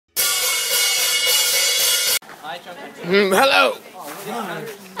Hello!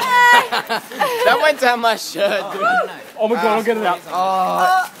 That went down my shirt, dude. Oh my god, I'll get it out.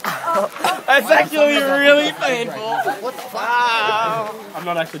 Oh. That's actually really painful. What the fuck? I'm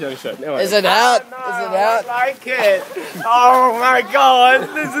not actually doing shit. No, Is it out? No, Is it out? I like it. Oh my god,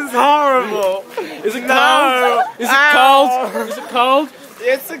 this is horrible. Is it cold? Is it cold? Is it cold?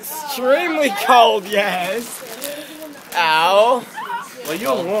 It's extremely cold, yes. Ow. Well,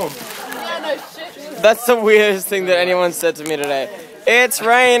 you're warm. That's the weirdest thing that anyone said to me today. It's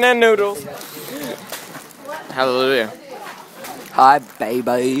rain and noodles. Hallelujah. Hi,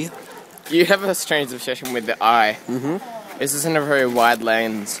 baby. You have a strange obsession with the eye. This isn't a very wide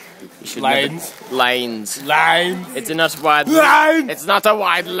lens. You should Lanes. Lanes. Lanes. It's not wide. Lanes. It's not a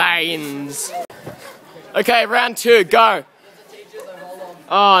wide lanes. Okay, round 2, go.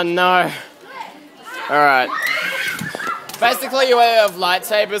 Oh no. Alright. Basically, we have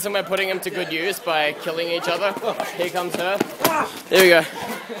lightsabers and we're putting them to good use by killing each other. Here comes her. Here we go.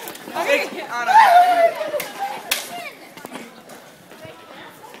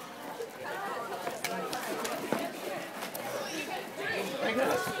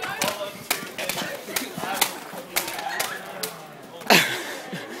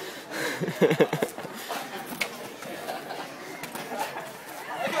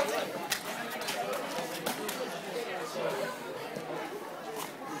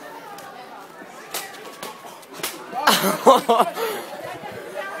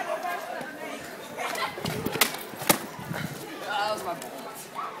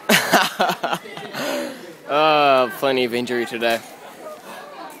 Plenty of injury today.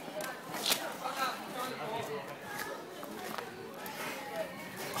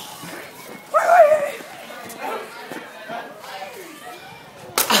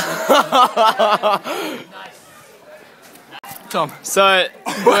 Tom. So,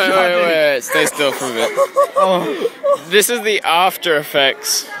 wait, stay still for a bit. This is the after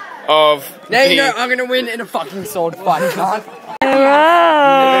effects of Now you know I'm gonna win in a fucking sword fight, can't?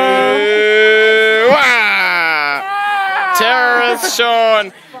 Terrorist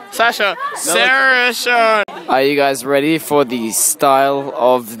Sean! Sasha! Sarah Sean! Are you guys ready for the style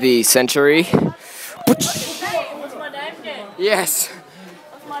of the century? What's my name again? Yes!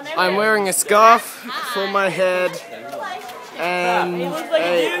 What's my name I'm wearing a scarf for my head and He looks like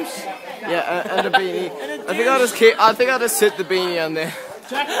a douche. and a beanie. I think I'll just sit the beanie on there.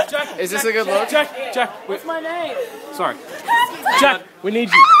 Jack. Is this a good look? Jack. What's my name? Sorry. Jack, we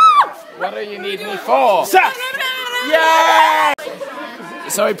need you. What do you need me for? Seth! Yeah!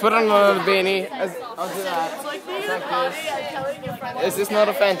 So we put on another beanie. I'll do that. Is this not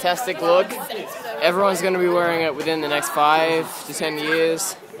a fantastic look? Everyone's going to be wearing it within the next 5 to 10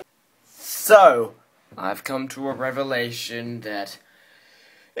 years. So, I've come to a revelation that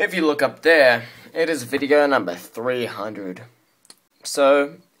if you look up there, it is video number 300.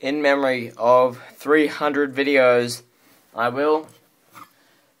 So, in memory of 300 videos, I will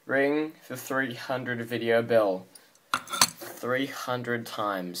ring the 300 video bell 300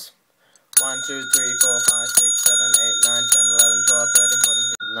 times. 1, 2, 3, 4, 5, 6, 7, 8, 9, 10, 11, 12, 13,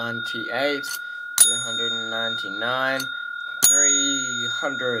 14, 98, 299,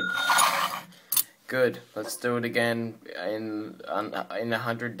 300. Good. Let's do it again in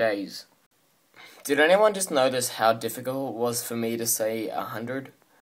 100 days. Did anyone just notice how difficult it was for me to say 100?